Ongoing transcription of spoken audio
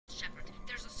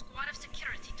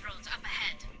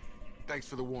Thanks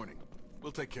for the warning.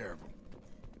 We'll take care of them.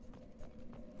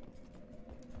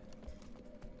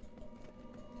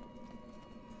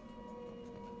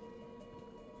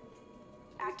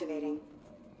 Activating.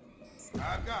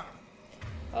 I've got him.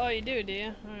 Oh, you do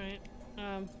you? Alright.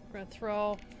 We're gonna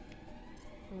throw...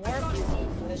 warp.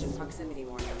 Collision proximity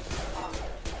warning.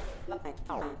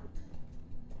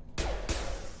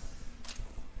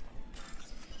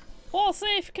 Wall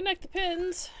safe, connect the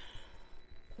pins.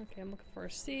 Okay, I'm looking for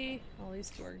a C. All these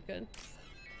two are good.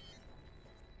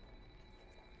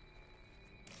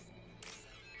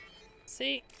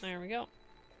 C, there we go.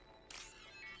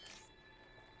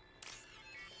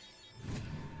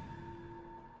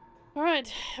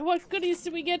 Alright, what goodies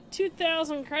did we get?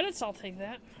 2,000 credits, I'll take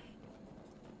that.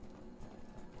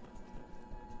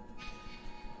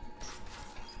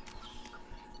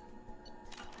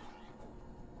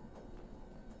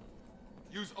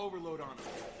 Use overload on him.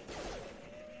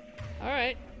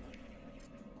 Alright.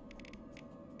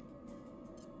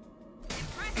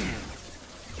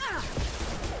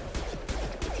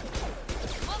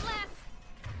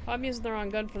 I'm using the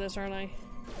wrong gun for this, aren't I?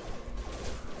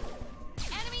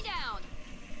 Enemy down.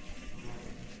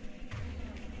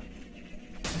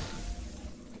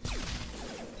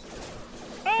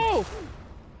 Oh!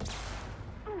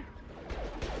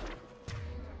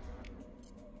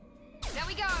 There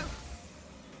we go.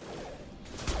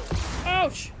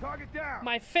 Ouch! Target down.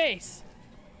 My face.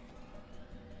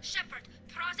 Shepard,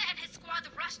 Praza and his squad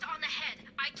rushed on ahead.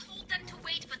 I told them to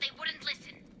wait, but they wouldn't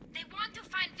listen. They want to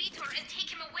find Vitor and take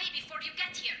him away before you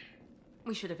get here.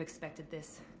 We should have expected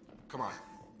this. Come on.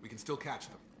 We can still catch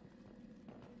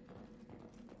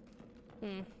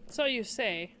them. So you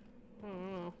say. I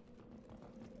don't know.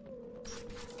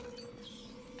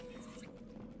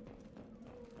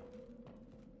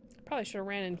 Probably should have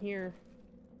ran in here.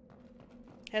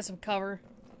 Had some cover.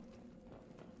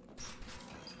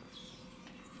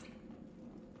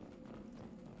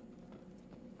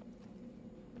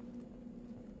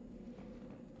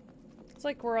 It's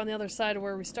like we're on the other side of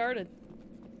where we started.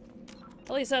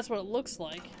 At least that's what it looks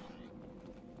like.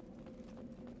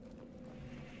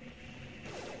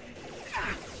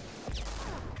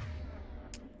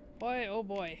 Boy, oh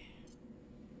boy.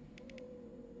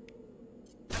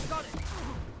 I've got it.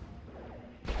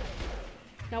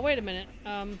 Now wait a minute.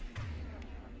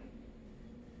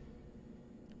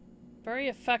 Very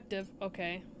effective.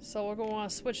 Okay, so we're gonna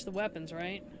want to switch the weapons,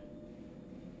 right?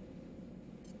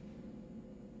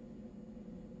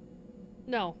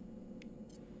 No.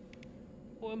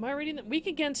 Well, am I reading that? Weak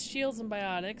against shields and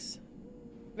biotics.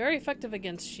 Very effective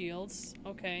against shields.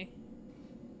 Okay.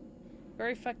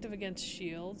 Very effective against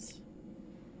shields.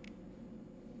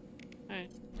 Alright.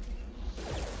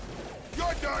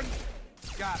 You're done.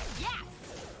 Got it. Yes.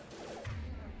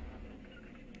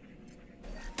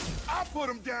 I'll put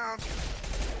him down.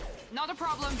 Not a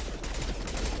problem.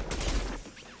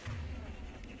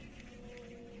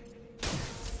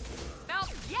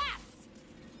 Belt, yes.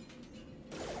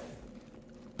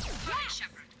 Hi,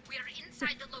 Shepard. We are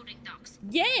inside the loading docks.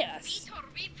 Yes! Vitor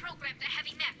reprogrammed the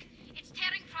heavy mech. It's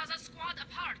tearing Praza's squad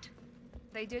apart.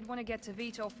 They did want to get to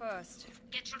Vitor first.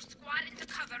 Get your squad into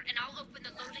cover and I'll open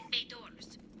the loading bay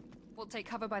doors. We'll take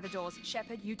cover by the doors.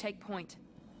 Shepard, you take point.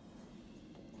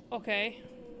 Okay.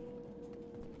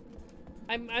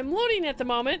 I'm loading at the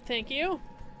moment, thank you.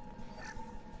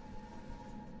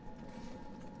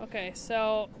 Okay,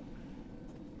 so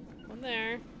one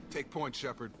there. Take point,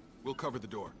 Shepard. We'll cover the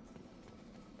door.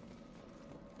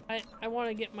 I want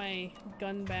to get my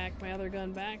gun back, my other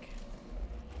gun back.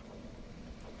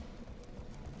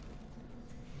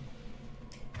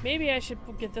 Maybe I should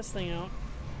get this thing out.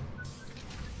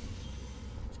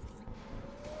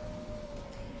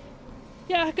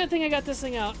 Yeah, good thing I got this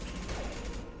thing out.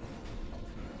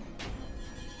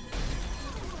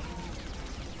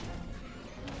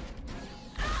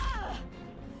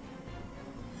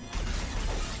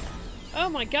 Oh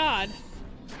my god.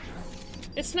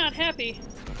 It's not happy.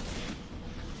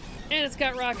 And it's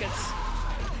got rockets.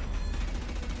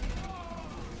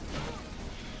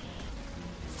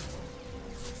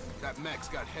 That mech's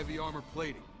got heavy armor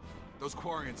plating. Those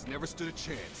Quarians never stood a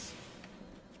chance.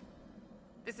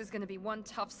 This is gonna be one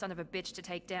tough son of a bitch to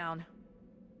take down.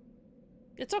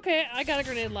 It's okay, I got a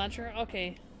grenade launcher.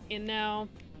 Okay, and now...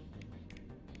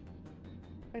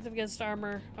 Effective against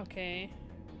armor. Okay.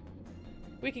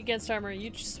 Weak against armor, you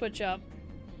just switch up.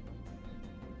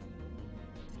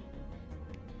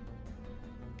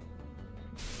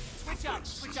 Switch up,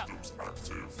 switch up.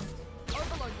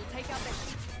 Overload will take out their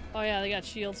shields. Oh yeah, they got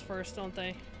shields first, don't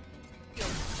they?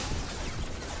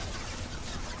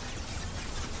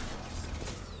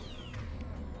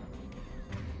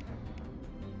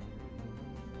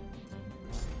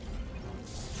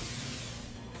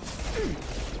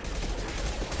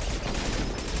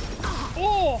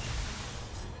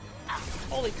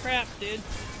 crap, dude.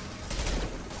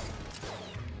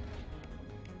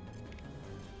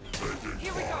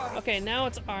 Here we go. Okay, now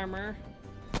it's armor.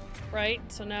 Right,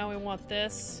 so now we want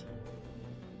this.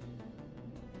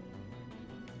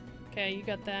 Okay, you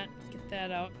got that. Get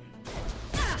that out.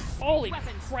 Holy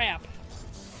weapons. crap.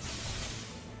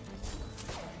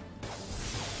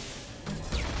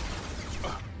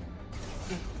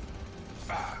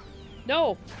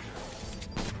 No!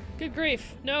 Good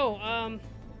grief. No,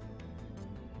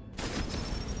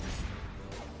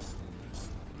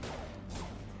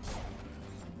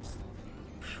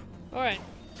 Alright.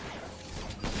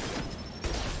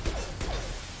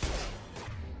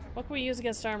 What can we use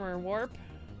against armor? Warp?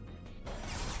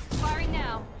 Firing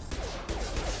now.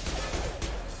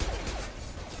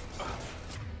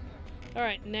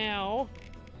 Alright, now...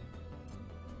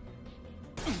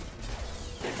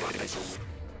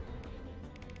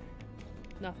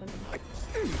 Nothing.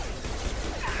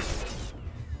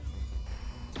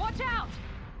 Watch out!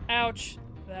 Ouch.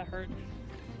 That hurt.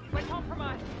 We're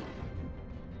compromised.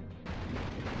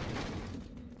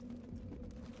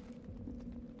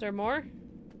 Is there more?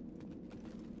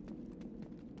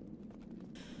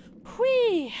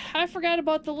 Whee! I forgot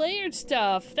about the layered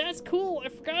stuff. That's cool. I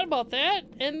forgot about that,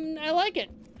 and I like it.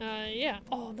 Yeah.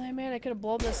 Oh, man, I could have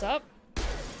blown this up.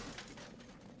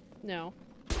 No.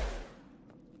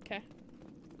 Okay.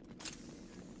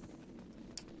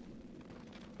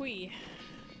 Whee.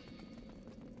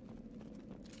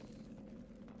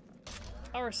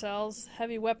 Power cells,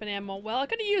 heavy weapon ammo. Well, I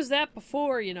could have used that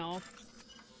before, you know.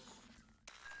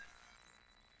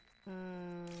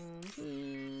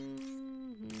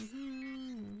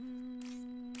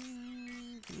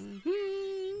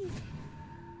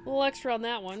 A little extra on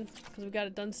that one because we got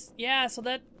it done. Yeah, so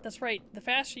that's right. The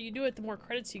faster you do it, the more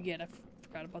credits you get. I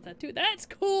forgot about that too. That's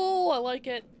cool. I like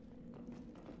it.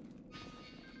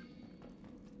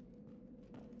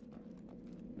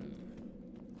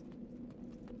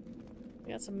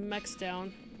 We got some mechs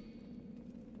down.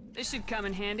 This should come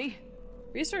in handy.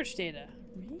 Research data.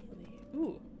 Really?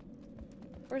 Ooh.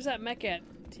 Where's that mech at?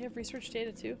 Do you have research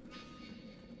data too?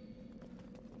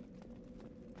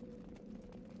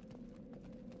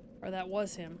 Or that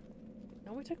was him.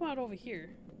 No, we took him out over here.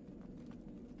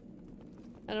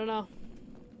 I don't know.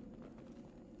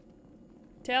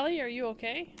 Tally, are you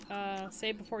okay?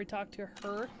 Say before we talk to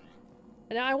her.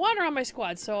 And I want her on my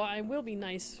squad, so I will be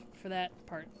nice for that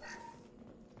part.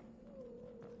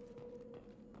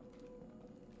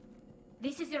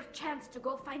 This is your chance to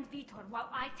go find Vitor while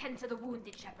I tend to the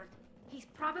wounded, Shepard. He's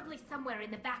probably somewhere in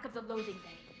the back of the loading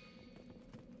bay.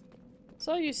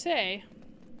 So you say.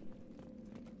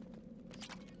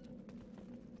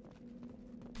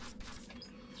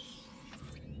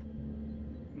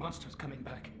 Monsters coming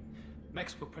back.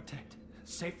 Mechs will protect.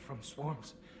 Safe from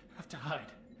swarms. Have to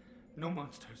hide. No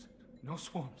monsters. No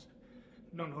swarms.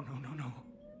 No.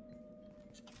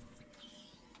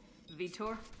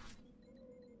 Vitor?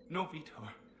 No, Vitor.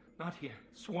 Not here.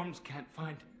 Swarms can't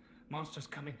find. Monsters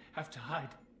coming. Have to hide.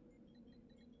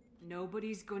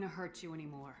 Nobody's gonna hurt you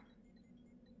anymore.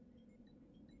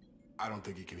 I don't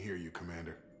think he can hear you,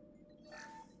 Commander.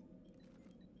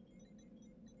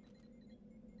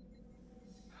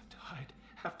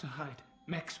 Have to hide.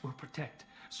 Mechs will protect.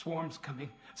 Swarms coming.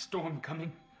 Storm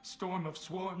coming. Storm of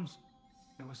swarms.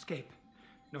 No escape.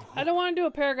 No hope. I don't want to do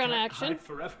a Paragon Can't action. hide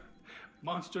forever.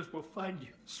 Monsters will find you.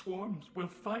 Swarms will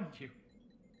find you.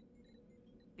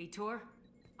 Vitor,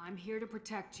 I'm here to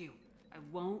protect you. I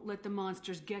won't let the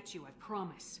monsters get you, I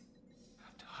promise.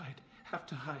 Have to hide. Have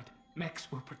to hide.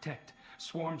 Mechs will protect.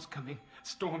 Swarms coming.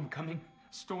 Storm coming.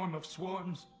 Storm of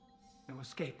swarms. No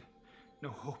escape. No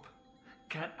hope.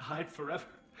 Can't hide forever.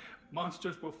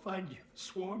 Monsters will find you.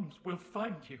 Swarms will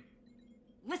find you.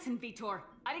 Listen, Vitor,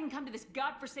 I didn't come to this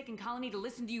godforsaken colony to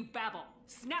listen to you babble.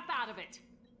 Snap out of it!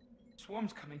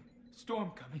 Swarms coming.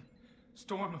 Storm coming.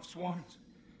 Storm of swarms.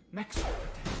 Mechs will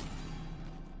protect.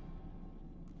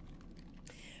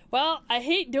 Well, I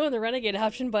hate doing the Renegade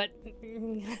option, but...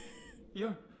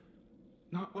 You're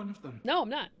not one of them. No, I'm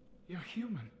not. You're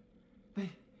human.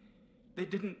 They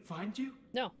didn't find you?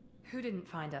 No. Who didn't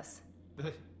find us?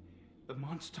 The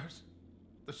monsters.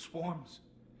 The swarms.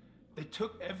 They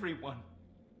took everyone.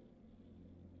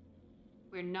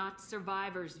 We're not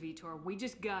survivors, Vitor. We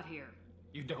just got here.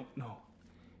 You don't know.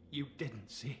 You didn't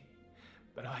see.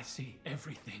 But I see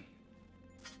everything.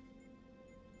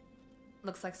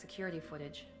 Looks like security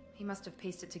footage. He must have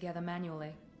pieced it together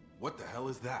manually. What the hell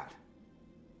is that?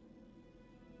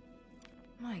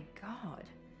 My god.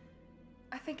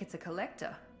 I think it's a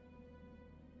collector.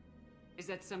 Is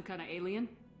that some kind of alien?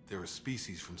 They're a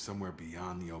species from somewhere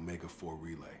beyond the Omega-4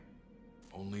 relay.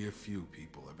 Only a few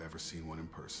people have ever seen one in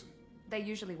person. They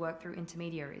usually work through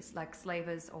intermediaries, like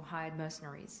slavers or hired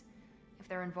mercenaries. If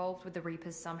they're involved with the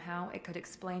Reapers somehow, it could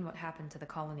explain what happened to the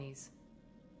colonies.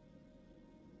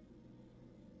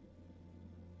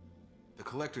 The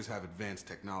Collectors have advanced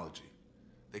technology.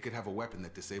 They could have a weapon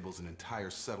that disables an entire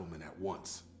settlement at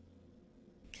once.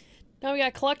 Now we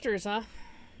got Collectors, huh?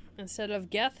 Instead of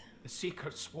Geth? The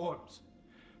Seeker swarms.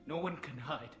 No one can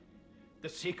hide. The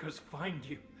Seekers find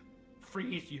you,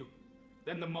 freeze you,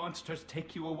 then the monsters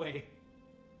take you away.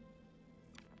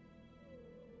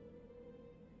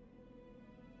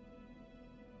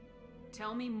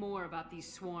 Tell me more about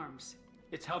these swarms.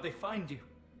 It's how they find you.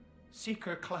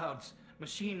 Seeker clouds,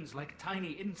 machines like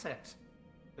tiny insects.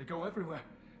 They go everywhere.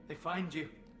 They find you,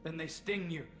 then they sting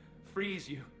you, freeze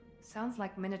you. Sounds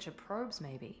like miniature probes,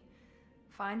 maybe.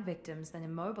 Find victims, then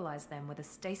immobilize them with a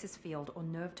stasis field or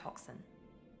nerve toxin.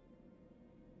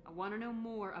 I want to know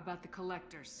more about the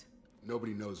Collectors.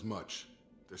 Nobody knows much.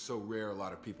 They're so rare a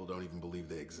lot of people don't even believe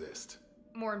they exist.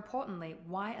 More importantly,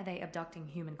 why are they abducting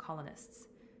human colonists?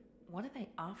 What are they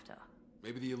after?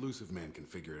 Maybe the elusive man can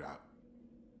figure it out.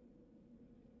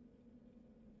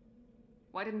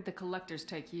 Why didn't the Collectors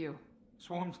take you?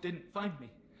 Swarms didn't find me.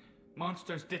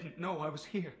 Monsters didn't know I was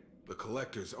here. The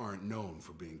Collectors aren't known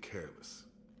for being careless.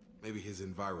 Maybe his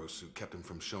enviro suit kept him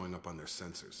from showing up on their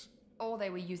sensors. Or they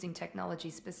were using technology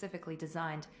specifically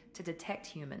designed to detect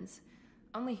humans.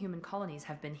 Only human colonies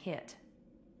have been hit.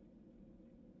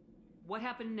 What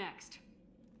happened next?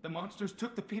 The monsters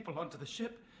took the people onto the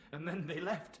ship, and then they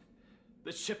left.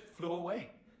 The ship flew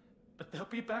away. But they'll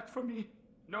be back for me.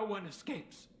 No one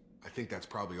escapes. I think that's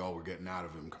probably all we're getting out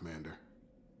of him, Commander.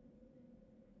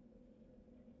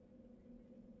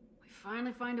 We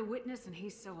finally find a witness and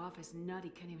he's so off his nut he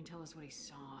can't even tell us what he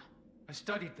saw. I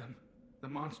studied them. The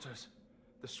monsters.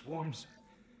 The swarms.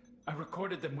 I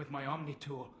recorded them with my Omni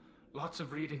tool. Lots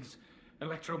of readings.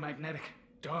 Electromagnetic.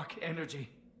 Dark energy.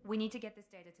 We need to get this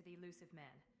data to the elusive man.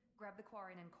 Grab the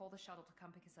Quarian and call the shuttle to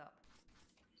come pick us up.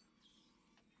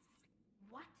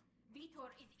 What? Vitor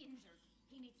is injured.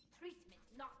 He needs treatment,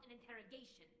 not an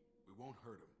interrogation. We won't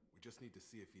hurt him. We just need to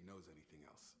see if he knows anything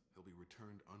else. He'll be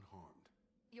returned unharmed.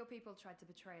 Your people tried to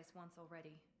betray us once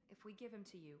already. If we give him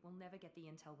to you, we'll never get the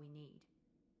intel we need.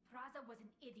 Praza was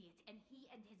an idiot, and he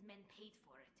and his men paid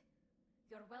for it.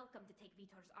 You're welcome to take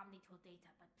Vitor's Omnitool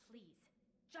data, but please,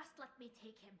 just let me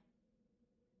take him.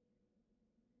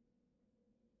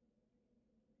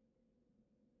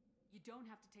 You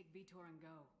don't have to take Vitor and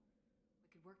go.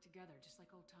 We could work together, just like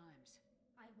old times.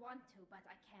 I want to, but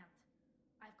I can't.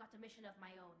 I've got a mission of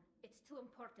my own. It's too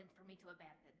important for me to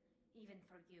abandon, even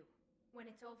for you. When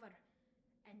it's over,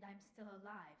 and I'm still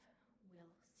alive,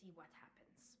 we'll see what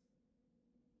happens.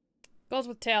 Goes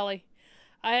with Tally.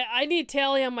 I need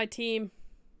Tally on my team.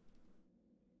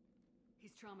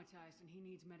 He's traumatized and he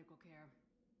needs medical care.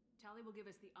 Tally will give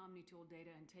us the Omnitool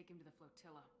data and take him to the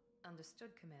flotilla.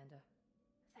 Understood, Commander.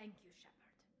 Thank you,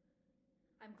 Shepard.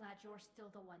 I'm glad you're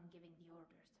still the one giving the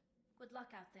orders. Good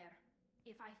luck out there.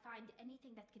 If I find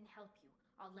anything that can help you,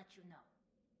 I'll let you know.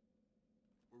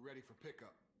 We're ready for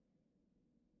pickup.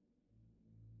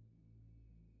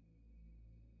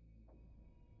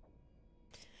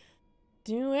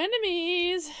 New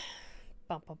enemies.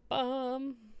 Bum bum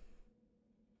bum.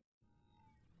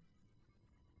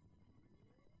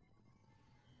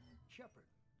 Shepard,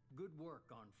 good work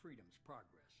on Freedom's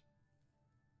progress.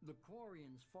 The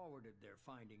Quarians forwarded their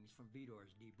findings from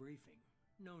Vitor's debriefing.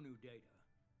 No new data,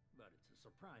 but it's a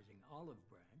surprising olive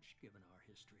branch given our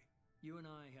history. You and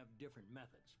I have different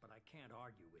methods, but I can't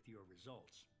argue with your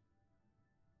results.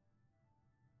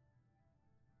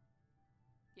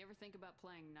 You ever think about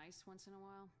playing nice once in a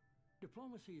while?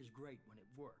 Diplomacy is great when it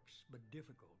works, but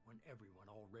difficult when everyone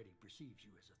already perceives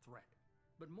you as a threat.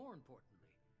 But more importantly,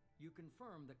 you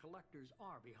confirm the Collectors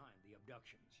are behind the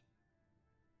abductions.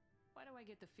 Why do I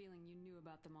get the feeling you knew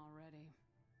about them already?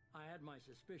 I had my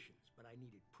suspicions, but I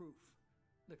needed proof.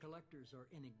 The Collectors are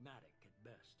enigmatic at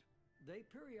best. They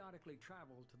periodically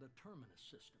travel to the Terminus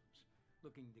systems,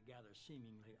 looking to gather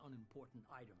seemingly unimportant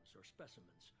items or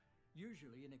specimens,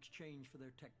 usually in exchange for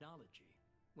their technology.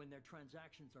 When their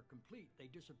transactions are complete, they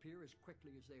disappear as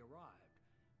quickly as they arrived,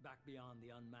 back beyond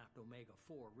the unmapped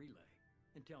Omega-4 relay.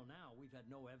 Until now, we've had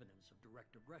no evidence of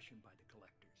direct aggression by the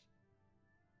Collectors.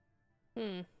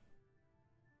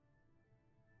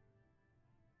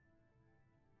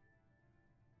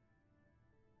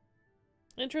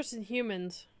 Interest in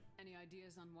humans. Any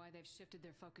ideas on why they've shifted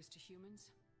their focus to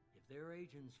humans? If they're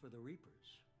agents for the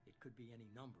Reapers, it could be any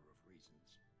number of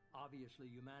reasons. Obviously,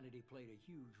 humanity played a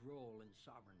huge role in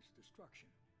Sovereign's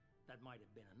destruction. That might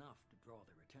have been enough to draw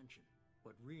their attention.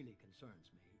 What really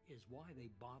concerns me is why they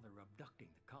bother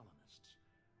abducting the colonists.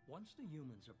 Once the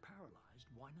humans are paralyzed,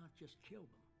 why not just kill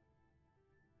them?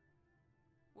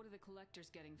 What are the collectors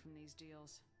getting from these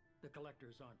deals? The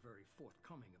collectors aren't very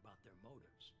forthcoming about their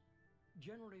motives.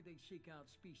 Generally, they seek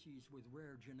out species with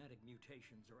rare genetic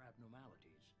mutations or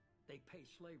abnormalities. They pay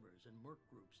slavers and merc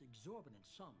groups exorbitant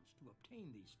sums to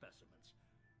obtain these specimens,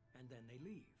 and then they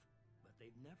leave. But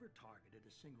they've never targeted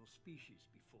a single species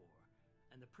before,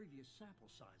 and the previous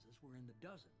sample sizes were in the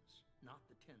dozens, not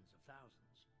the tens of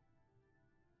thousands.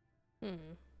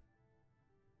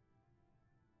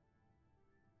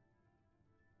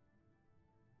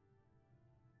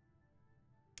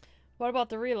 What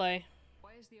about the relay?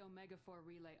 Why is the Omega-4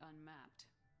 relay unmapped?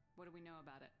 What do we know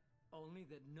about it? Only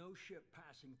that no ship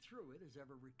passing through it has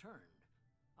ever returned.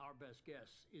 Our best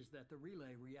guess is that the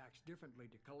relay reacts differently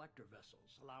to collector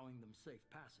vessels, allowing them safe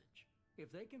passage.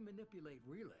 If they can manipulate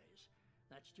relays,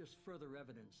 that's just further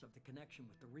evidence of the connection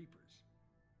with the Reapers.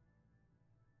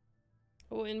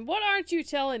 Oh, and what aren't you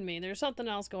telling me? There's something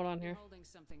else going on here. You're holding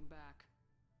something back.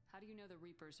 How do you know the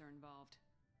Reapers are involved?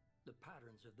 The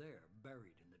patterns are there,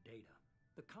 buried in the data.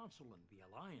 The Council and the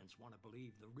Alliance want to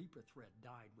believe the Reaper threat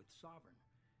died with Sovereign.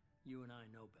 You and I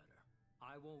know better.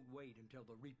 I won't wait until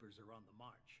the Reapers are on the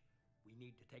march. We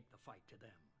need to take the fight to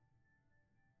them.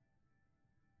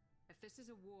 If this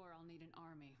is a war, I'll need an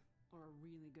army, or a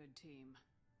really good team.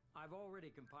 I've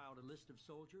already compiled a list of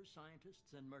soldiers,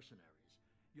 scientists, and mercenaries.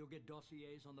 You'll get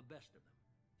dossiers on the best of them.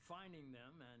 Finding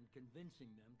them and convincing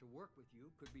them to work with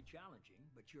you could be challenging,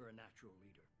 but you're a natural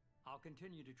leader. I'll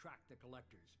continue to track the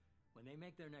collectors. When they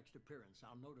make their next appearance,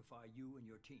 I'll notify you and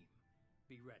your team.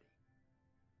 Be ready.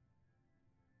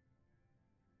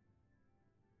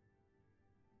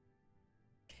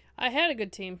 I had a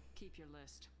good team. Keep your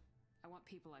list. I want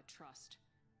people I trust.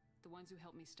 The ones who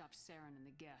helped me stop Saren and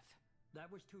the Geth.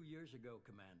 That was 2 years ago,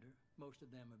 Commander. Most of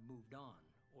them have moved on,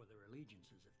 or their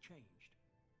allegiances have changed.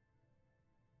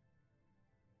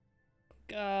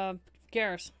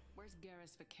 Garrus. Where's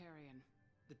Garrus Vicarian?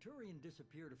 The Turian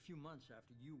disappeared a few months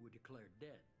after you were declared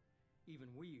dead.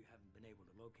 Even we haven't been able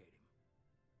to locate him.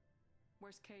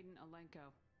 Where's Caden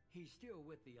Alenko? He's still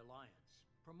with the Alliance.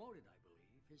 Promoted, I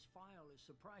believe. His file is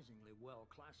surprisingly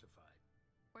well classified.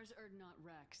 Where's Erdnot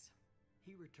Rex?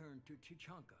 He returned to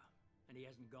Chichanka, and he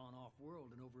hasn't gone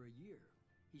off-world in over a year.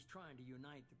 He's trying to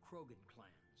unite the Krogan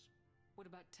clans. What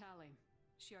about Tali?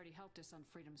 She already helped us on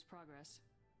Freedom's Progress.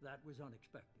 That was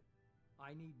unexpected.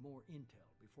 I need more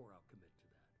intel before I'll commit to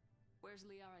that. Where's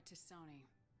Liara Tisoni?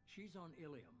 She's on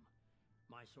Ilium.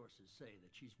 My sources say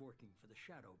that she's working for the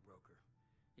Shadow Broker.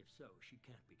 If so, she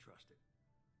can't be trusted.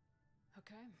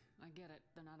 Okay, I get it.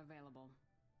 They're not available.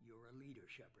 You're a leader,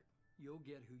 Shepard. You'll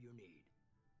get who you need.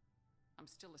 I'm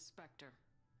still a Spectre.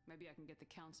 Maybe I can get the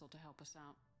Council to help us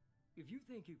out. If you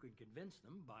think you can convince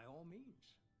them, by all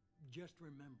means. Just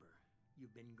remember,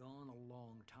 you've been gone a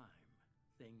long time.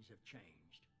 Things have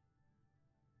changed.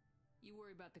 You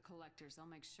worry about the collectors. I'll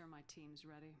make sure my team's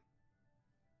ready.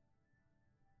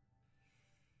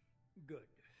 Good.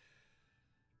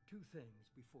 2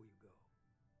 things before you go.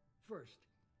 First,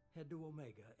 head to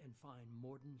Omega and find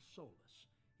Mordin Solus.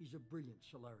 He's a brilliant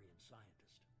Solarian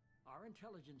scientist. Our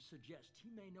intelligence suggests he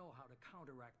may know how to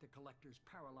counteract the Collector's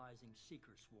paralyzing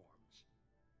Seeker swarms.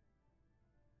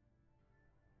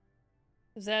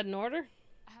 Is that in order?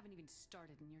 I haven't even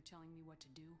started and you're telling me what to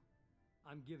do?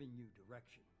 I'm giving you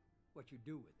direction. What you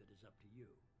do with it is up to you.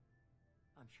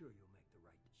 I'm sure you'll make the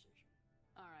right decision.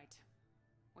 All right.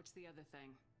 What's the other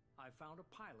thing? I found a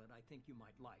pilot I think you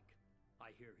might like.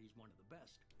 I hear he's one of the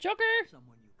best. Joker!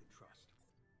 Someone you can trust.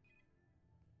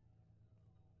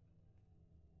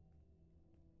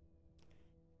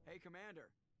 Hey,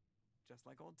 Commander. Just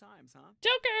like old times, huh?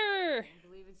 Joker! I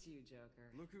believe it's you,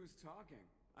 Joker. Look who's talking.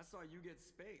 I saw you get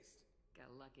spaced.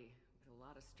 Got lucky, with a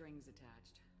lot of strings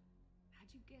attached.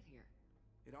 How'd you get here?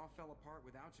 It all fell apart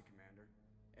without you, Commander.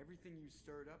 Everything you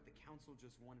stirred up, the Council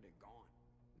just wanted it gone.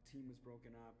 The team was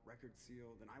broken up, record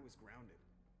sealed, and I was grounded.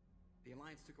 The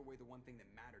Alliance took away the one thing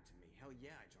that mattered to me. Hell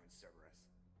yeah, I joined Cerberus.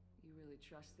 You really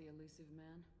trust the elusive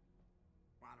man?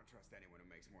 Well, I don't trust anyone who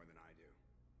makes more than I do.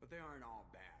 But they aren't all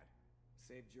bad.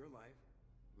 Saved your life,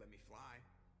 let me fly,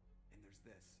 and there's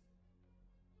this.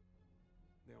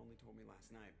 They only told me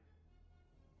last night.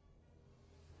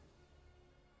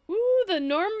 Woo, the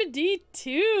Normandy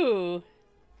 2!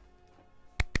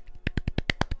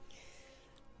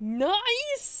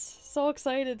 Nice! So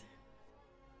excited.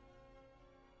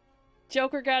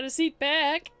 Joker got his seat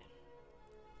back.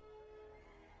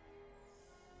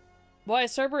 Boy,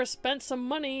 Cerberus spent some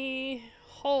money.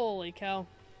 Holy cow.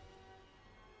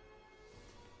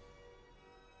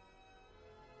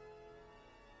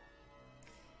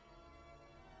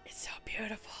 So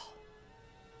beautiful.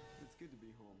 It's good to be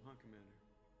home, huh, Commander?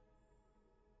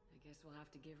 I guess we'll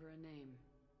have to give her a name.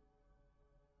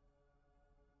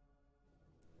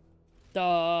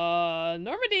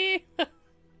 Normandy!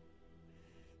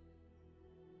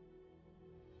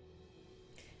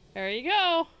 There you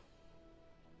go.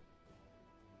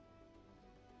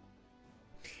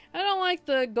 I don't like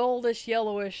the goldish,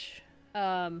 yellowish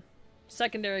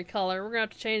secondary color. We're gonna have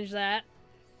to change that.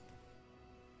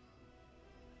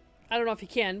 I don't know if you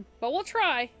can, but we'll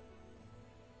try.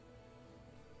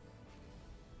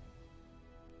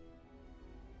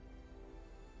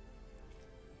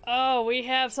 Oh, we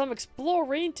have some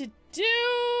exploring to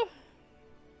do.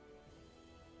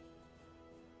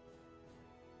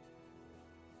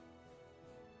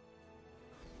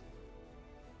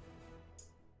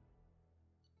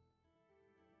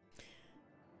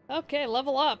 Okay,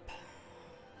 level up.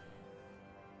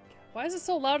 Why is it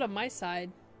so loud on my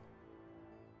side?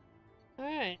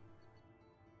 Alright.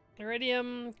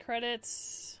 Iridium,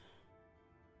 credits,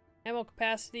 ammo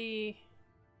capacity,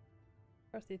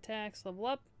 press the attacks, level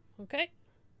up. Okay.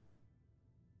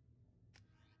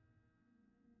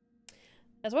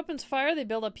 As weapons fire, they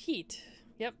build up heat.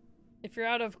 Yep. If you're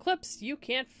out of clips, you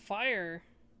can't fire.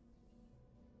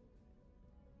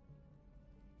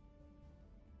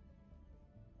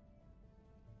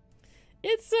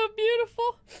 It's so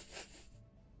beautiful.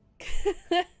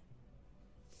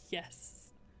 Yes.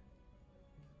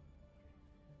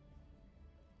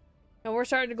 And we're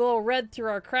starting to glow red through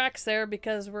our cracks there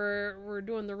because we're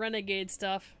doing the Renegade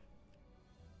stuff.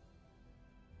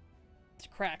 It's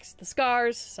cracks. The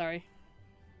scars, sorry.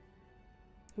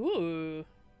 Ooh.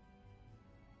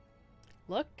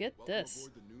 Look at this.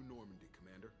 Welcome aboard the new Normandy,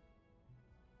 Commander.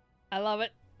 I love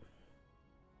it.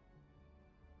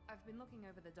 I've been looking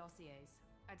over the dossiers.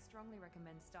 I'd strongly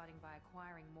recommend starting by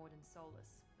acquiring Morden Solus,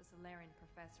 the Solarian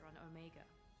professor on Omega.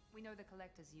 We know the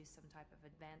Collectors use some type of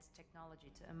advanced technology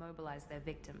to immobilize their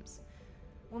victims.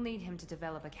 We'll need him to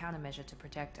develop a countermeasure to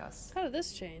protect us. How did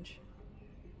this change?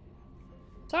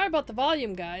 Sorry about the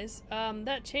volume, guys.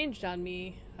 That changed on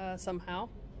me somehow.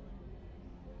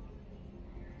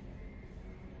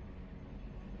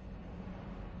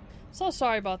 So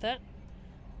sorry about that.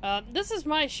 This is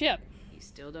my ship. You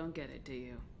still don't get it, do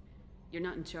you? You're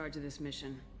not in charge of this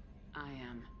mission. I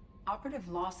am. Operative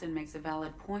Lawson makes a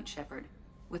valid point, Shepard.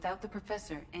 Without the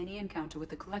Professor, any encounter with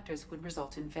the Collectors would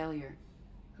result in failure.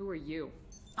 Who are you?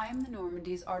 I am the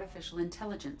Normandy's artificial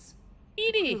intelligence.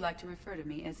 Edie! You like to refer to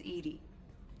me as Edie.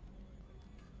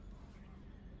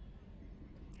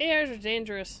 AIs are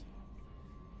dangerous.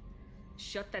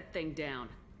 Shut that thing down.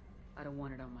 I don't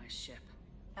want it on my ship.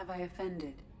 Have I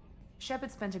offended?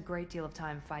 Shepard spent a great deal of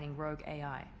time fighting rogue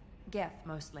AI. Geth,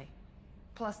 mostly.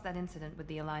 Plus that incident with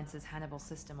the Alliance's Hannibal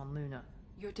system on Luna.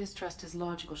 Your distrust is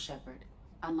logical, Shepard,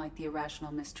 unlike the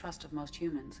irrational mistrust of most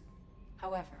humans.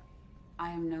 However,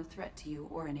 I am no threat to you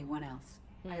or anyone else.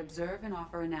 I observe and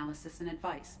offer analysis and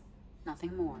advice.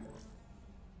 Nothing more.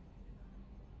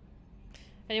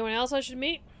 Anyone else I should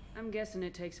meet? I'm guessing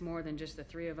it takes more than just the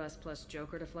three of us plus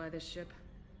Joker to fly this ship.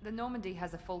 The Normandy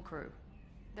has a full crew.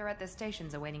 They're at their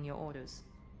stations awaiting your orders.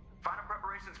 Final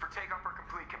preparations for takeoff are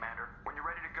complete, Commander. When you're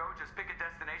ready to go, just pick a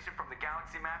destination from the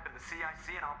galaxy map and the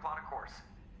CIC and I'll plot a course.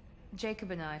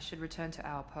 Jacob and I should return to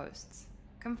our posts.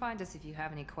 Come find us if you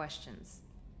have any questions.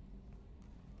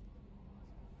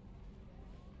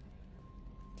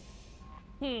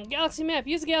 Galaxy map.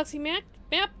 Use the galaxy map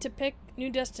to pick new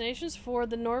destinations for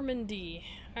the Normandy.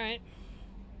 Alright.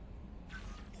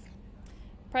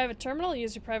 Private terminal.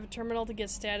 Use your private terminal to get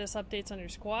status updates on your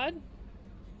squad.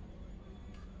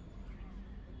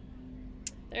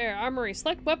 There, armory.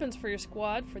 Select weapons for your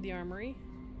squad for the armory.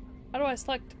 How do I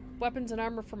select weapons and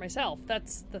armor for myself?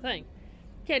 That's the thing.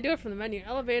 Can't do it from the menu.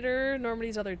 Elevator,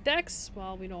 Normandy's other decks.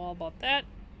 Well, we know all about that.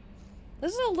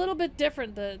 This is a little bit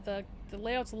different. The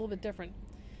layout's a little bit different.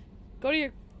 Go to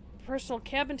your personal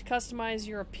cabin to customize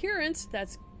your appearance.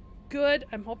 That's good.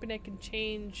 I'm hoping I can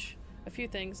change a few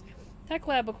things. Tech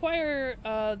lab. Acquire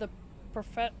the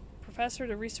professor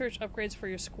to research upgrades for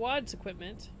your squad's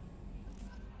equipment.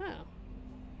 Oh.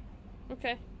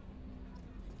 Okay.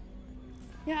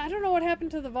 Yeah, I don't know what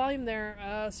happened to the volume there.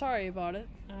 Sorry about it.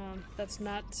 That's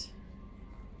not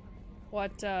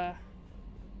what, I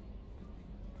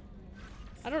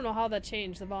don't know how that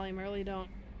changed the volume. I really don't.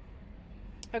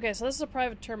 Okay, so this is a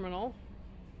private terminal.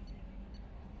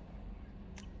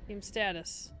 Team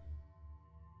status.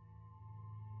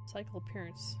 Cycle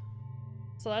appearance.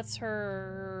 So that's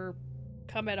her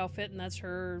combat outfit, and that's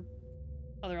her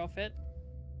other outfit.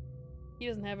 He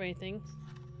doesn't have anything.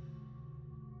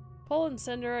 Pull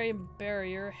incendiary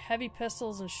barrier, heavy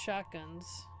pistols, and shotguns.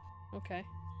 Okay.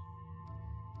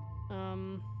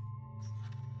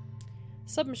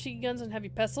 Submachine guns and heavy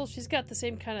pistols. She's got the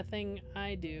same kind of thing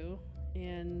I do.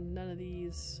 And none of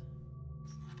these...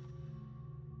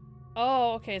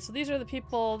 Oh, okay. So these are the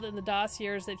people in the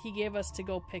dossiers that he gave us to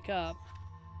go pick up.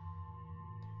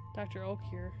 Dr. Oak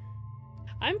here.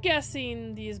 I'm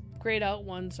guessing these grayed out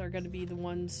ones are going to be the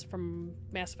ones from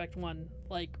Mass Effect 1.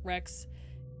 Like Rex,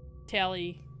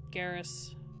 Tali,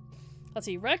 Garrus. Let's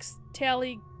see. Rex,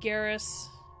 Tali, Garrus,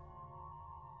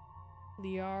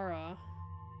 Liara.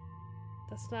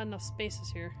 That's not enough spaces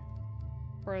here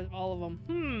for all of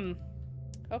them.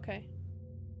 Okay.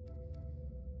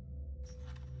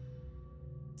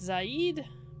 Zaid,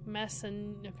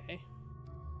 Messin. Okay.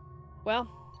 Well,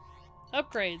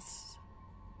 upgrades.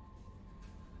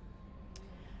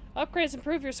 Upgrades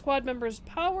improve your squad members'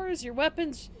 powers, your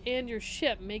weapons, and your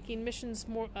ship, making missions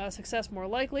more success more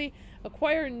likely.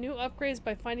 Acquire new upgrades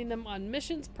by finding them on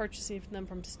missions, purchasing them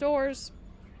from stores,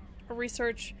 or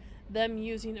research them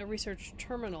using a research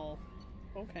terminal.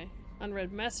 Okay.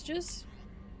 Unread messages.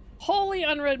 Holy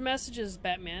unread messages,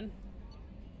 Batman.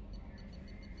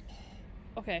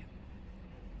 Okay.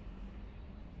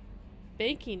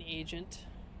 Banking agent.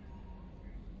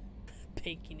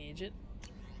 Banking agent.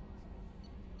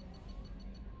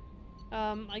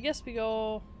 I guess we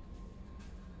go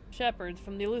Shepard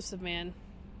from the Elusive Man.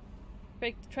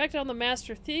 Track down the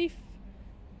master thief.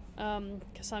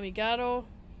 Kasami Gato.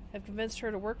 Have convinced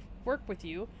her to work with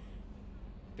you.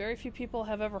 Very few people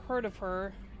have ever heard of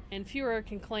her, and fewer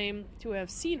can claim to have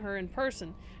seen her in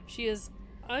person. She is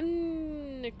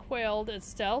unquailed at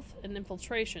stealth and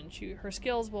infiltration. Her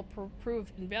skills will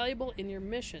prove invaluable in your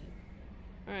mission.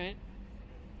 Alright.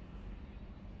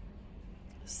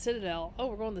 Citadel. Oh,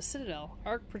 we're going to the Citadel.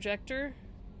 Arc projector.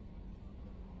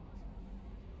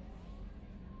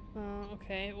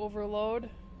 Okay. Overload.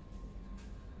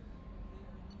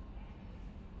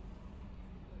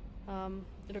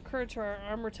 It occurred to our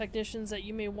armor technicians that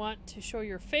you may want to show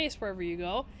your face wherever you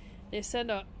go. They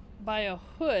send by a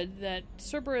hood that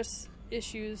Cerberus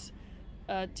issues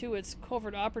to its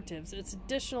covert operatives. It's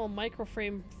additional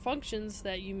microframe functions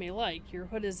that you may like. Your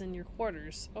hood is in your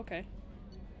quarters. Okay.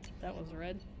 That was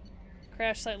red.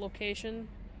 Crash site location.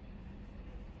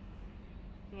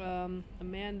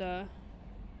 Amanda.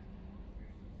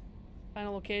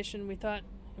 Final location. We thought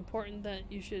important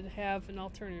that you should have an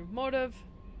alternative motive.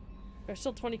 There's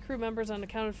still 20 crew members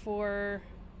unaccounted for.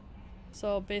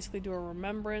 So basically do a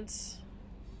remembrance.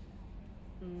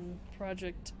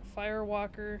 Project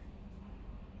Firewalker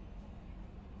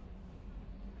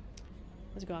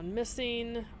has gone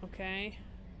missing. Okay.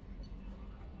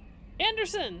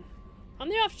 Anderson! On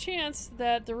the off chance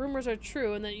that the rumors are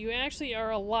true and that you actually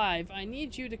are alive, I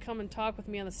need you to come and talk with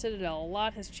me on the Citadel. A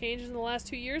lot has changed in the last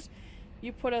 2 years.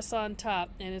 You put us on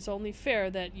top, and it's only fair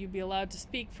that you be allowed to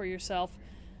speak for yourself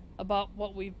about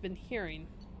what we've been hearing.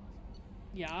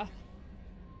 Yeah.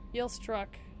 Yale struck.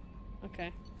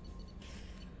 Okay.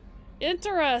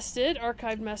 Interested.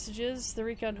 Archived messages. The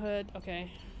recon hood.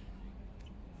 Okay.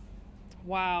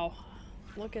 Wow.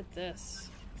 Look at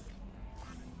this.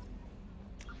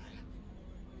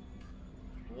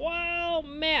 Wow,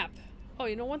 map. Oh,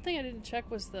 you know, one thing I didn't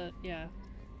check was the, yeah.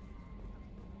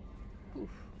 Oof.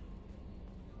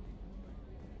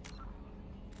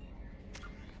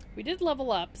 We did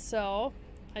level up, so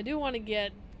I do want to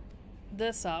get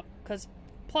this up, because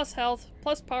plus health,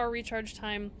 plus power recharge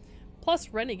time, plus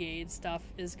Renegade stuff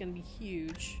is going to be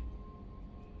huge.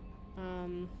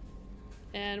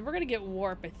 And we're going to get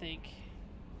warp, I think.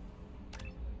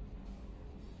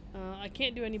 I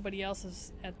can't do anybody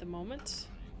else's at the moment.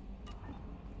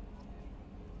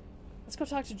 Let's go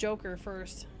talk to Joker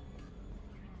first.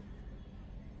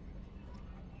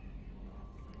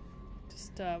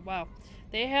 Just, wow.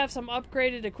 They have some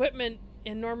upgraded equipment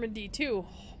in Normandy, too.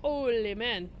 Holy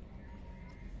man.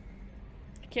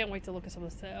 I can't wait to look at some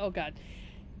of this. Oh, God.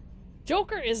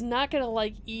 Joker is not going to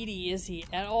like Edie, is he?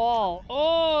 At all.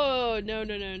 Oh, no,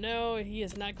 no, no, no. He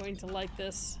is not going to like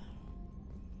this.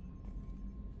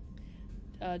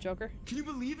 Joker? Can you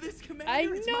believe this, Commander? I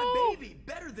It's know! my baby!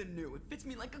 Better than new. It fits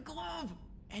me like a glove!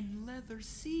 And leather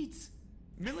seats.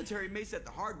 Military may set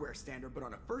the hardware standard, but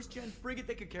on a first-gen frigate,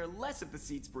 they could care less if the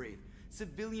seats breathe.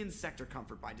 Civilian sector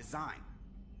comfort by design.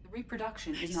 The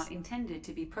reproduction is not intended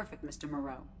to be perfect, Mr.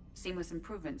 Moreau. Seamless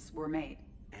improvements were made.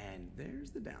 And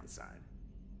there's the downside.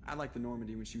 I liked the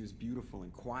Normandy when she was beautiful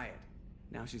and quiet.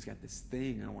 Now she's got this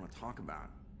thing I don't want to talk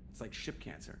about. It's like ship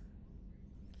cancer.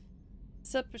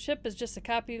 Ship is just a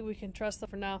copy we can trust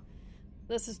for now.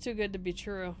 This is too good to be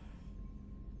true.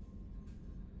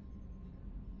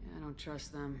 I don't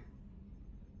trust them.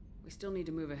 We still need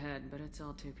to move ahead, but it's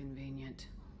all too convenient.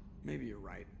 Maybe you're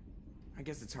right. I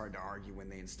guess it's hard to argue when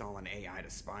they install an AI to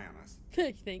spy on us.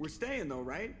 Thank We're staying though,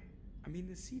 right? I mean,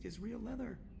 the seat is real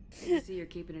leather. I see you're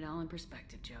keeping it all in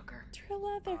perspective, Joker. Real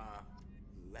leather.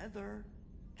 Leather?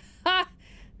 Ha!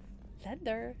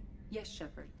 Leather. Yes,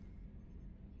 Shepard.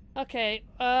 Okay,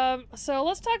 so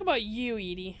let's talk about you,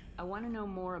 Edie. I want to know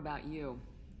more about you.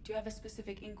 Do you have a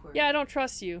specific inquiry? Yeah, I don't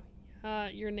trust you.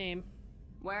 Your name.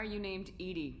 Why are you named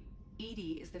Edie?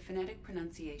 EDI is the phonetic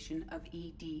pronunciation of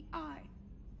EDI.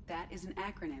 That is an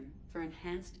acronym for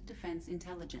Enhanced Defense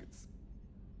Intelligence.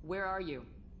 Where are you?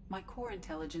 My core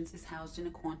intelligence is housed in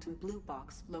a quantum blue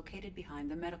box located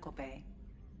behind the medical bay.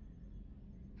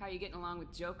 How are you getting along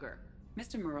with Joker?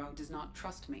 Mr. Moreau does not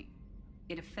trust me.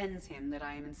 It offends him that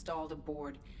I am installed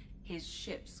aboard his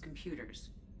ship's computers.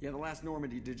 Yeah, the last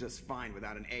Normandy did just fine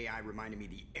without an AI reminding me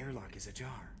the airlock is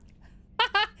ajar.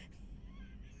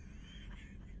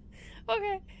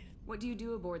 Okay. What do you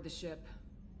do aboard the ship?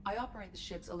 I operate the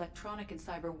ship's electronic and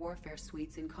cyber warfare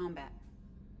suites in combat.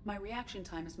 My reaction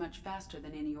time is much faster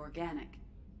than any organic.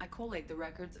 I collate the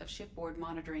records of shipboard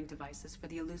monitoring devices for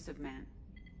the Elusive Man.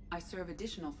 I serve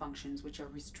additional functions which are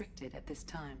restricted at this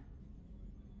time.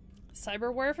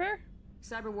 Cyber warfare?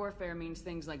 Cyber warfare means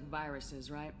things like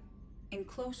viruses, right? In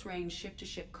close-range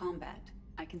ship-to-ship combat,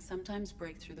 I can sometimes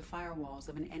break through the firewalls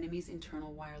of an enemy's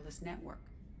internal wireless network.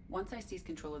 Once I seize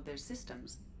control of their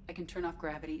systems, I can turn off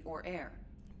gravity or air.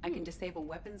 I can disable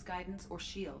weapons guidance or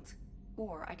shields,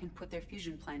 or I can put their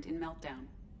fusion plant in meltdown.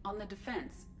 On the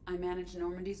defense, I manage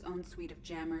Normandy's own suite of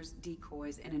jammers,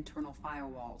 decoys, and internal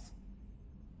firewalls.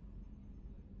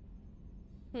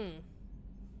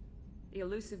 The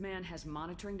Elusive Man has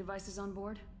monitoring devices on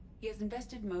board? He has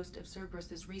invested most of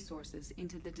Cerberus's resources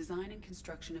into the design and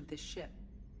construction of this ship.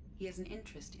 He has an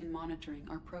interest in monitoring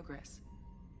our progress.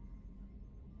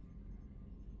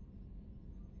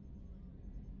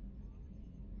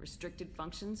 Restricted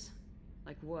functions?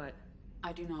 Like what?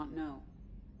 I do not know.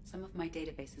 Some of my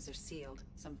databases are sealed,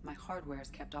 some of my hardware is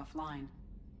kept offline.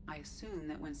 I assume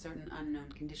that when certain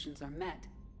unknown conditions are met,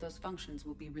 those functions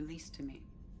will be released to me.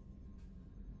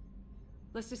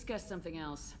 Let's discuss something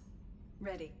else.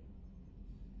 Ready.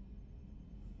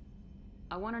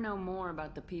 I want to know more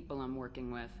about the people I'm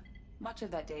working with. Much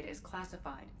of that data is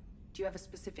classified. Do you have a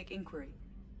specific inquiry?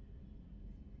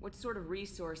 What sort of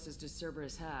resources does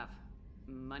Cerberus have?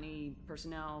 Money,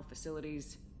 personnel,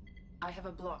 facilities? I have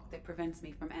a block that prevents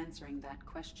me from answering that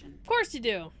question. Of course you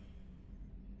do.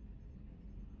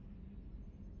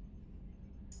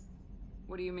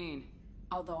 What do you mean?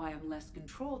 Although I am less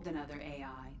controlled than other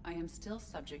AI, I am still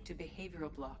subject to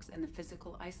behavioral blocks and the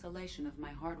physical isolation of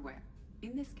my hardware.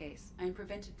 In this case, I am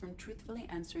prevented from truthfully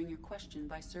answering your question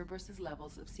by Cerberus's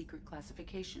levels of secret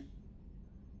classification.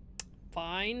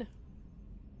 Fine.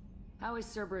 How is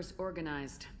Cerberus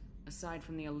organized? Aside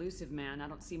from the Elusive Man, I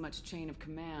don't see much chain of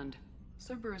command.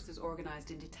 Cerberus is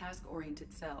organized into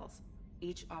task-oriented cells.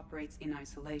 Each operates in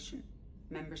isolation.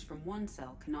 Members from one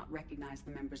cell cannot recognize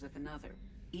the members of another.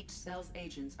 Each cell's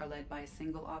agents are led by a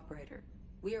single operator.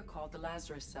 We are called the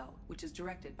Lazarus Cell, which is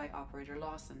directed by Operator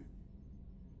Lawson.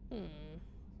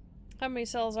 How many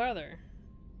cells are there?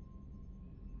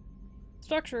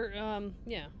 Structure,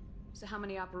 yeah. So how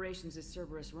many operations is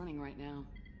Cerberus running right now?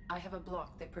 I have a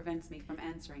block that prevents me from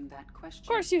answering that question. Of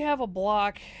course you have a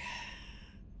block.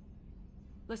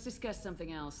 Let's discuss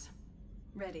something else.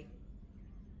 Ready.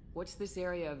 What's this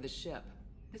area of the ship?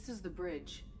 This is the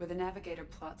bridge, where the navigator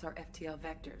plots our FTL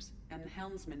vectors, and the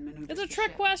helmsman maneuvers It's a the trick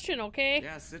ship. question, okay?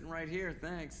 Yeah, sitting right here,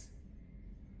 thanks.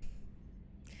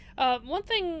 One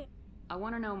thing I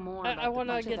want to know more I about want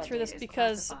to much of get that through this data is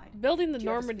because classified. building the Do you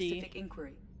have a Normandy... specific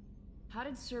inquiry? How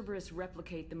did Cerberus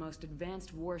replicate the most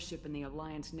advanced warship in the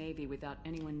Alliance Navy without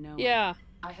anyone knowing? Yeah,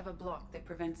 I have a block that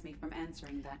prevents me from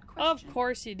answering that of question.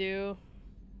 course you do.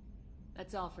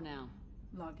 That's all for now.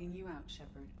 Logging you out,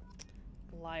 Shepard.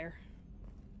 Liar.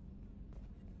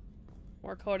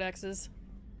 More codexes.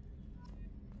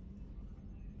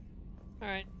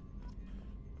 Alright.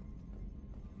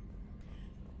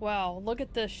 Wow, look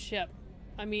at this ship.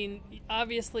 I mean,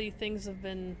 obviously things have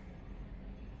been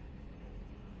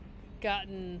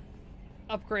gotten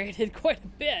upgraded quite a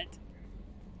bit.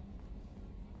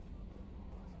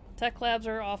 Tech labs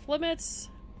are off limits.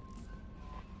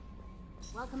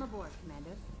 Welcome aboard,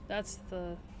 Commander. That's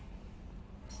the...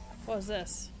 What is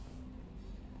this?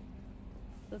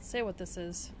 Let's say what this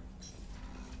is.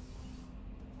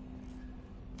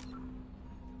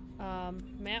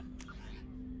 Map.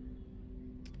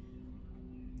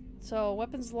 So,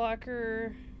 weapons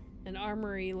locker and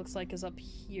armory looks like is up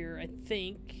here, I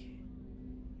think.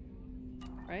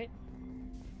 Right?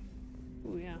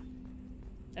 Ooh, yeah.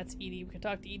 That's Edie. We can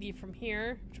talk to Edie from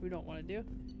here, which we don't want to do.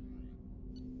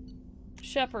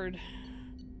 Shepard.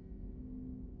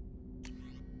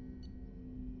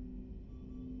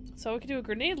 So we can do a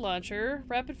grenade launcher.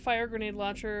 Rapid fire grenade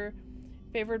launcher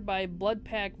favored by blood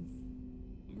pack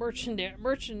mercenaries.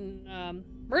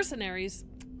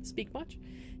 Speak much.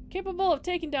 Capable of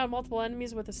taking down multiple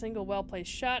enemies with a single well-placed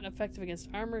shot. Effective against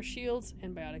armor, shields,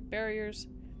 and biotic barriers.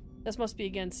 This must be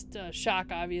against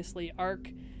shock, obviously. Arc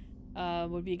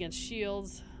would be against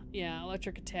shields. Yeah,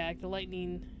 electric attack. The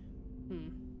lightning...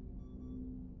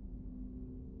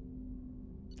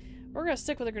 We're gonna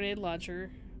stick with a grenade launcher.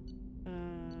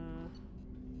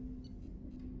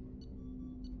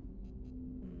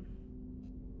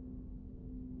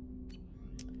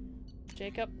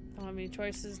 Jacob, don't have any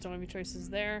choices. Don't have any choices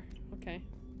there. Okay.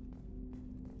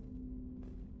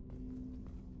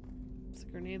 It's a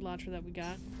grenade launcher that we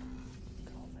got.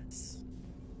 Call this.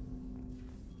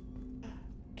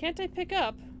 Can't I pick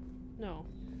up? No.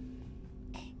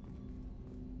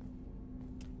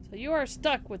 So you are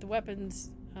stuck with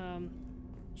weapons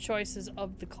choices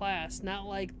of the class, not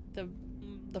like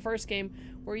the first game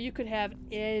where you could have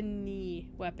any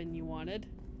weapon you wanted.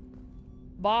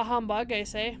 Bah humbug, I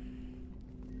say.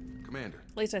 Commander.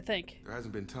 At least I think. There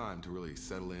hasn't been time to really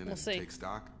settle in and take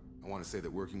stock. I want to say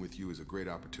that working with you is a great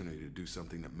opportunity to do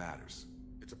something that matters.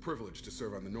 It's a privilege to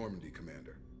serve on the Normandy,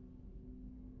 Commander.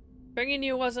 Bringing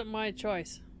you wasn't my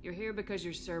choice. You're here because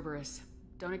you're Cerberus.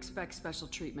 Don't expect special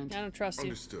treatment. I don't trust you.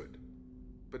 Understood.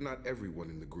 But not everyone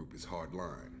in the group is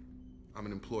hardline. I'm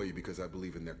an employee because I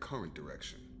believe in their current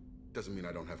direction. Doesn't mean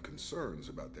I don't have concerns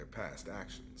about their past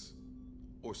actions.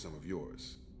 Or some of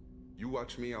yours. You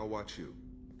watch me, I'll watch you.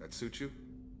 That suit you?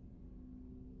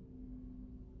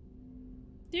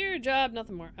 Do your job,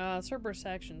 nothing more. Cerberus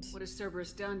actions. What has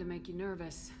Cerberus done to make you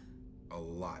nervous? A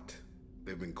lot.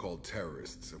 They've been called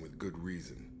terrorists, and with good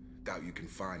reason. Doubt you can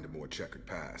find a more checkered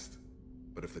past.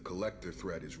 But if the Collector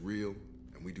threat is real,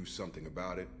 and we do something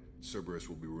about it, Cerberus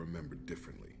will be remembered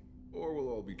differently. Or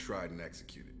we'll all be tried and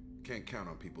executed. Can't count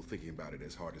on people thinking about it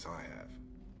as hard as I have.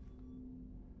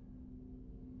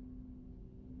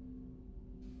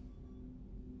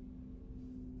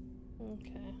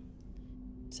 Okay.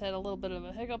 Just had a little bit of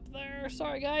a hiccup there.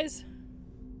 Sorry, guys.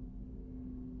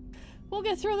 We'll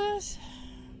get through this.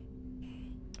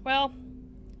 Well,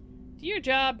 do your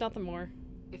job, nothing more.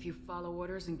 If you follow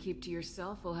orders and keep to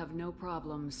yourself, we'll have no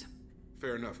problems.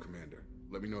 Fair enough, Commander.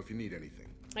 Let me know if you need anything.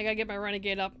 I gotta get my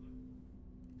Renegade up.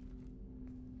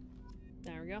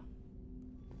 There we go.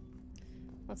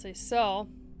 Let's see, so...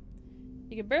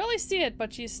 You can barely see it,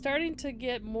 but she's starting to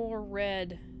get more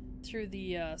red through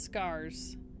the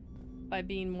scars by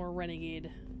being more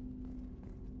Renegade.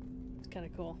 It's kind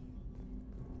of cool.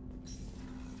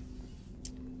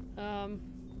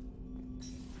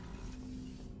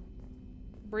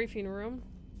 Briefing room.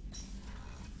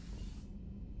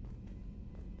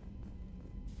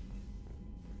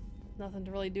 Nothing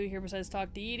to really do here besides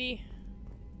talk to Edie,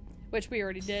 which we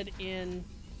already did in...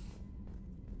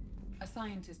 A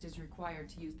scientist is required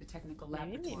to use the technical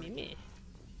laboratory.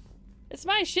 It's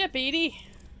my ship, Edie!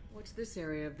 What's this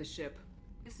area of the ship?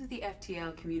 This is the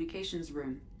FTL communications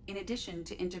room. In addition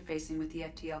to interfacing with the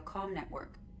FTL comm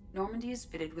network, Normandy is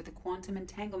fitted with a quantum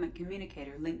entanglement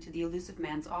communicator linked to the Elusive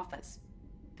Man's office.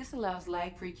 This allows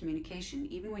lag-free communication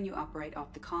even when you operate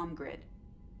off the comm grid.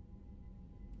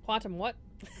 Quantum what?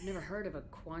 I've never heard of a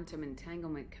quantum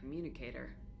entanglement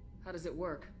communicator. How does it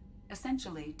work?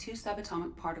 Essentially, two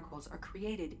subatomic particles are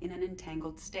created in an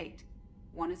entangled state.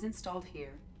 One is installed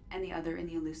here, and the other in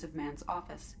the Elusive Man's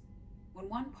office. When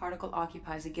one particle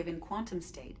occupies a given quantum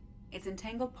state, its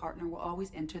entangled partner will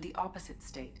always enter the opposite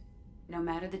state, no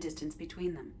matter the distance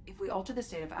between them. If we alter the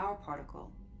state of our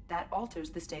particle, that alters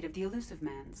the state of the Elusive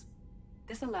Man's.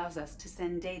 This allows us to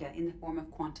send data in the form of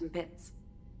quantum bits.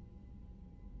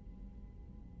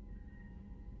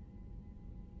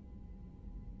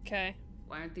 Okay.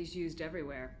 Why aren't these used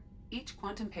everywhere? Each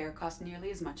quantum pair costs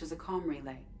nearly as much as a comm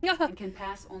relay, and can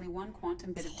pass only one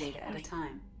quantum bit of data at a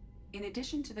time. In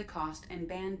addition to the cost and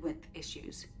bandwidth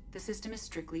issues, the system is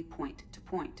strictly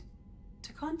point-to-point.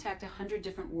 To contact 100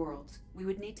 different worlds, we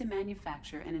would need to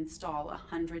manufacture and install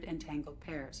 100 entangled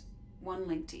pairs, one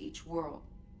link to each world.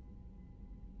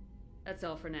 That's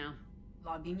all for now.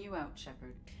 Logging you out,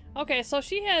 Shepard. Okay, so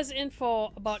she has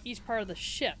info about each part of the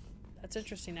ship. That's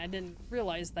interesting. I didn't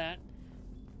realize that.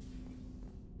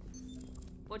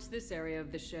 What's this area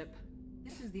of the ship?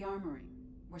 This is the armory,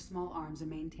 where small arms are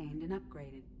maintained and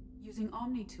upgraded. Using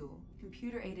Omni-Tool,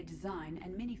 computer-aided design,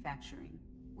 and manufacturing,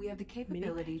 we have the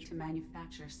capability to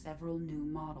manufacture several new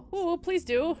models. Ooh, please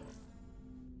do.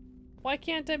 Why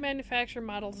can't I manufacture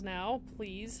models now,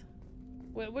 please?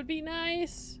 It would be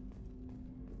nice.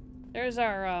 There's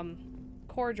our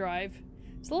core drive.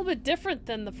 It's a little bit different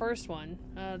than the first one.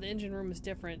 The engine room is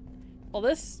different. Well,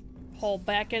 this whole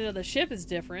back end of the ship is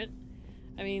different.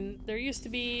 I mean, there used to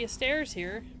be stairs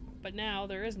here, but now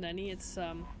there isn't any. It's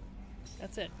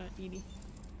that's it. Edie.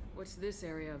 What's this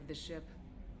area of the ship?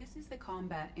 This is the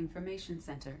Combat Information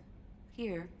Center.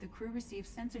 Here, the crew receives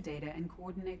sensor data and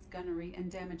coordinates gunnery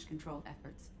and damage control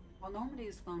efforts. While Normandy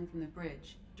is flown from the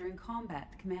bridge, during combat,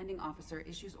 the commanding officer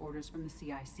issues orders from the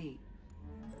CIC.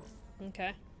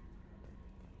 Okay.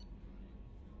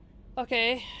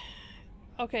 Okay.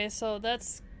 Okay, so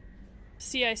that's...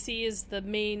 CIC is the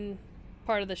main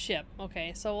part of the ship.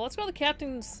 Okay, so let's go to the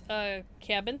captain's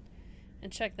cabin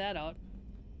and check that out.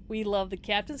 We love the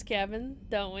captain's cabin,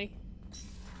 don't we?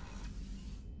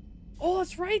 Oh,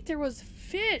 that's right, there was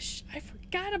fish! I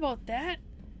forgot about that!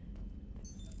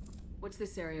 What's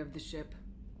this area of the ship?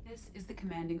 This is the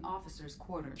commanding officer's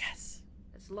quarters. Yes!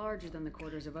 It's larger than the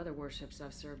quarters of other warships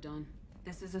I've served on.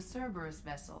 This is a Cerberus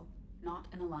vessel, not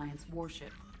an Alliance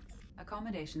warship.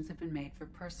 Accommodations have been made for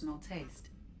personal taste.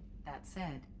 That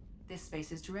said, this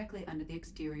space is directly under the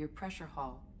exterior pressure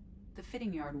hull. The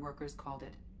fitting yard workers called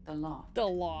it the loft. The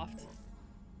loft.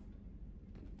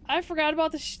 I forgot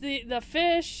about the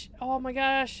fish. Oh my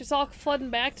gosh, it's all flooding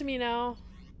back to me now.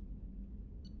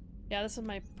 Yeah, this is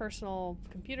my personal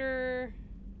computer.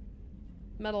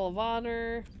 Medal of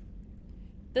Honor.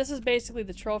 This is basically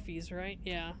the trophies, right?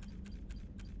 Yeah.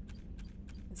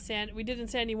 We did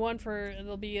Insanity 1 for...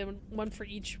 There'll be one for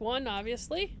each one,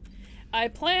 obviously. I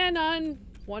plan on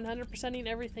 100%ing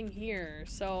everything here,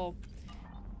 so...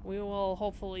 We will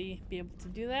hopefully be able to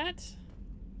do that.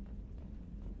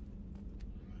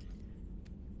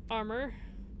 Armor.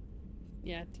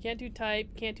 Yeah, can't do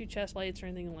type, can't do chest plates or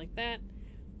anything like that.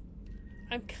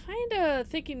 I'm kind of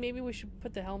thinking maybe we should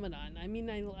put the helmet on. I mean,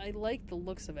 I like the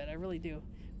looks of it, I really do.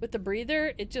 With the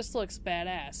breather, it just looks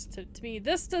badass. To me,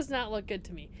 this does not look good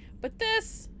to me. But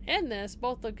this and this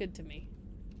both look good to me.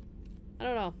 I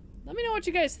don't know. Let me know what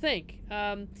you guys think.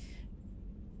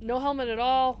 No helmet at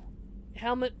all.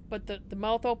 Helmet, but the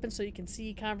mouth open so you can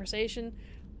see conversation.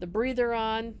 The breather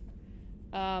on.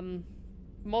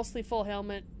 Mostly full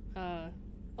helmet.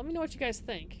 Let me know what you guys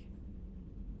think.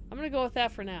 I'm gonna go with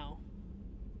that for now.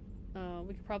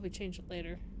 We could probably change it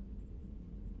later.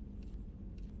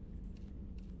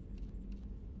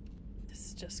 This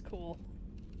is just cool.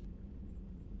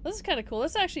 This is kind of cool.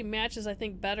 This actually matches, I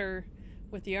think, better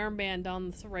with the armband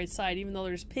on the right side, even though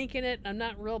there's pink in it. I'm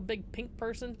not a real big pink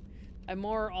person. I'm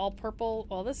more all purple.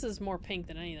 Well, this is more pink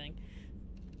than anything.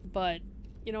 But,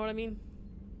 you know what I mean?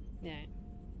 Yeah.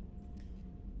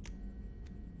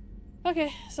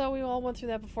 Okay, so we all went through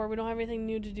that before. We don't have anything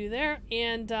new to do there.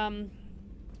 And,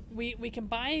 we can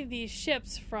buy these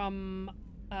ships from,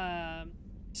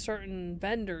 certain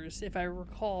vendors, if I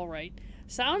recall right.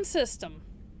 Sound system.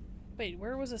 Wait,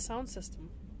 where was the sound system?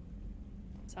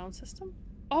 Sound system?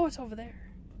 Oh, it's over there.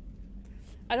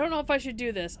 I don't know if I should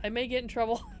do this. I may get in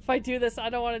trouble if I do this. I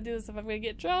don't want to do this if I'm going to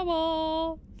get in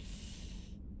trouble.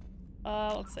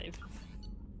 Let's save.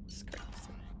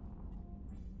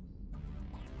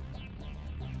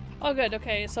 Oh, good.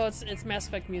 Okay, so it's Mass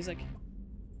Effect music.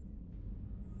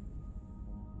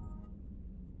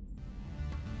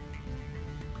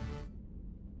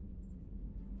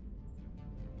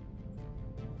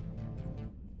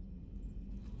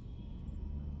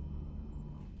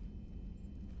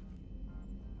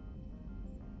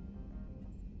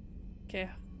 Okay.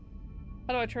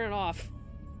 How do I turn it off?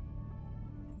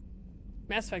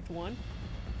 Mass Effect 1.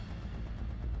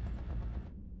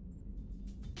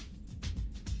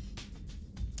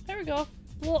 There we go.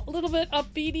 A little bit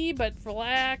upbeaty, but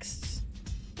relaxed.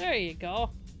 There you go.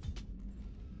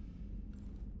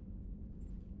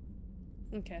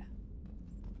 Okay.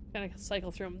 Gonna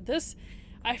cycle through them. This,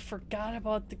 I forgot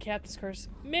about the captain's curse.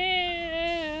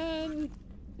 Man!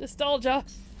 Nostalgia.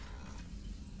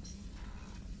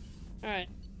 Alright.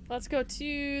 Let's go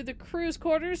to the crew's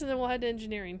quarters and then we'll head to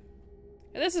engineering.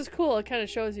 And this is cool. It kind of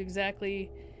shows you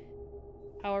exactly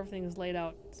how everything is laid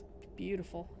out. It's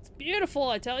beautiful. It's beautiful,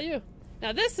 I tell you.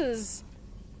 Now this is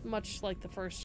much like the first